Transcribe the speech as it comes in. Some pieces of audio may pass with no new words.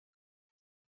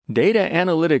Data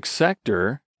analytics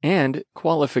sector and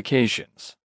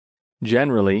qualifications.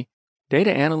 Generally,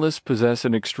 data analysts possess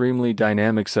an extremely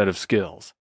dynamic set of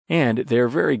skills, and they are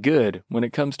very good when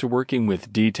it comes to working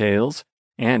with details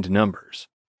and numbers.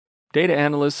 Data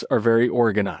analysts are very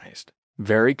organized,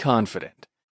 very confident,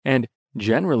 and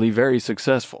generally very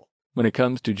successful when it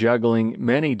comes to juggling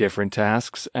many different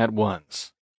tasks at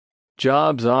once.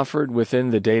 Jobs offered within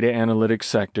the data analytics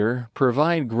sector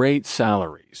provide great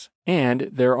salaries, and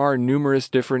there are numerous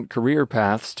different career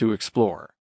paths to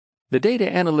explore. The data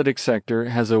analytics sector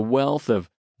has a wealth of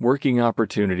working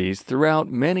opportunities throughout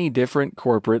many different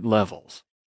corporate levels.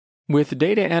 With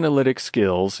data analytics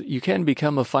skills, you can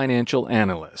become a financial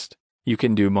analyst. You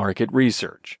can do market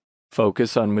research,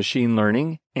 focus on machine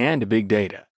learning and big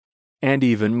data, and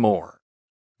even more.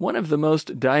 One of the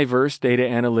most diverse data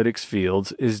analytics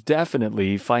fields is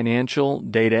definitely financial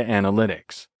data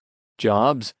analytics.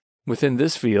 Jobs within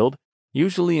this field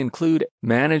usually include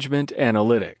management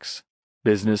analytics,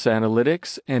 business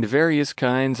analytics, and various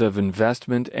kinds of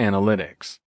investment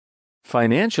analytics.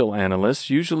 Financial analysts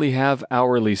usually have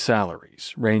hourly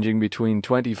salaries ranging between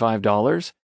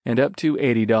 $25 and up to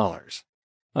 $80.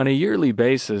 On a yearly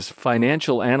basis,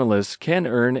 financial analysts can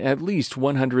earn at least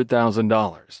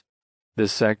 $100,000.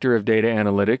 This sector of data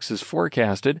analytics is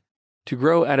forecasted to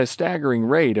grow at a staggering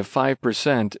rate of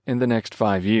 5% in the next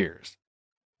 5 years.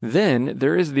 Then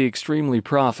there is the extremely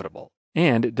profitable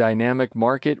and dynamic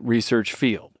market research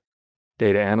field.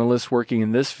 Data analysts working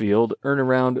in this field earn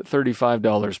around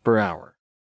 $35 per hour.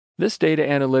 This data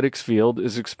analytics field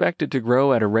is expected to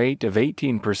grow at a rate of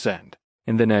 18%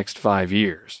 in the next 5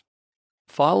 years.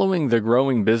 Following the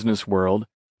growing business world,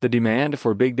 the demand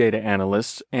for big data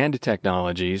analysts and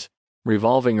technologies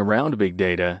revolving around big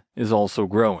data is also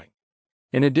growing.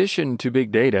 In addition to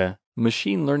big data,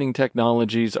 machine learning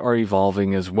technologies are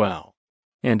evolving as well,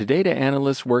 and data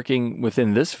analysts working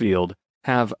within this field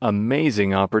have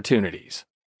amazing opportunities.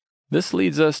 This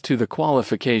leads us to the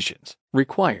qualifications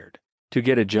required to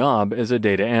get a job as a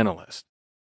data analyst.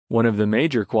 One of the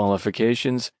major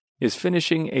qualifications is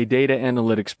finishing a data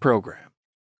analytics program.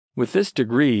 With this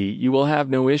degree, you will have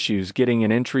no issues getting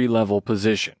an entry-level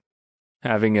position.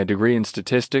 Having a degree in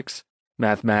statistics,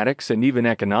 mathematics, and even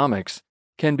economics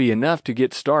can be enough to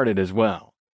get started as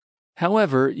well.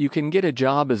 However, you can get a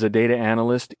job as a data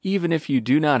analyst even if you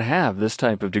do not have this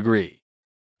type of degree.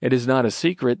 It is not a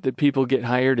secret that people get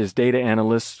hired as data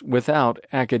analysts without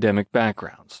academic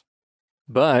backgrounds.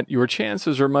 But your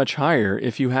chances are much higher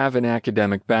if you have an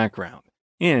academic background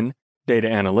in data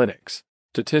analytics,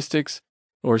 statistics,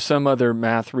 or some other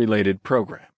math-related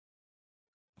program.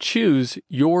 Choose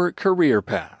your career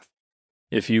path.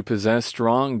 If you possess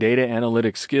strong data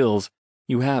analytics skills,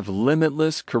 you have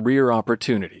limitless career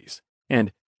opportunities,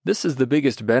 and this is the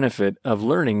biggest benefit of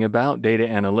learning about data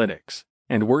analytics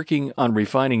and working on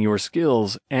refining your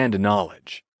skills and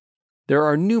knowledge. There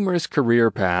are numerous career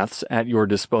paths at your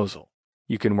disposal.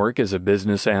 You can work as a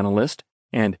business analyst,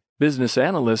 and business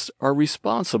analysts are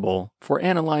responsible for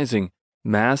analyzing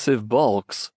massive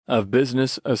bulks of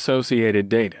business-associated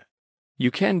data. You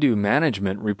can do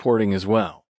management reporting as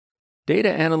well.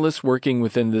 Data analysts working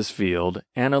within this field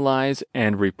analyze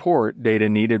and report data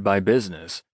needed by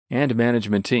business and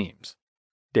management teams.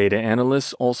 Data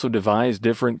analysts also devise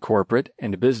different corporate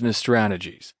and business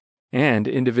strategies, and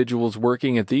individuals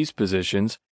working at these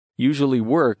positions usually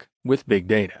work with big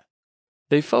data.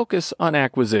 They focus on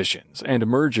acquisitions and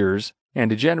mergers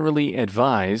and generally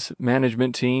advise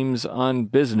management teams on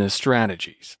business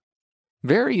strategies.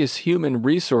 Various human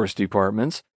resource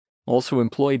departments also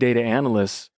employ data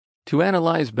analysts to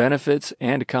analyze benefits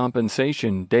and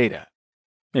compensation data.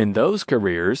 In those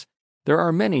careers, there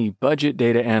are many budget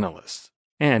data analysts,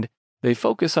 and they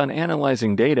focus on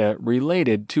analyzing data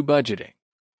related to budgeting.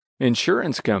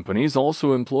 Insurance companies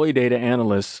also employ data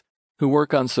analysts who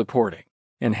work on supporting,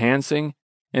 enhancing,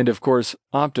 and of course,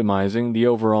 optimizing the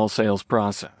overall sales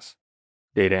process.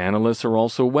 Data analysts are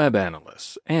also web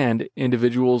analysts, and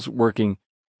individuals working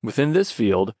within this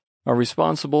field are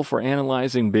responsible for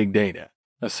analyzing big data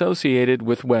associated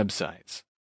with websites.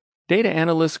 Data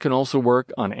analysts can also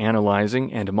work on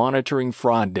analyzing and monitoring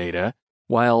fraud data,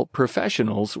 while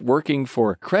professionals working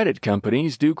for credit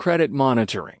companies do credit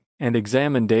monitoring and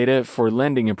examine data for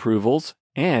lending approvals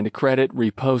and credit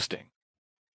reposting.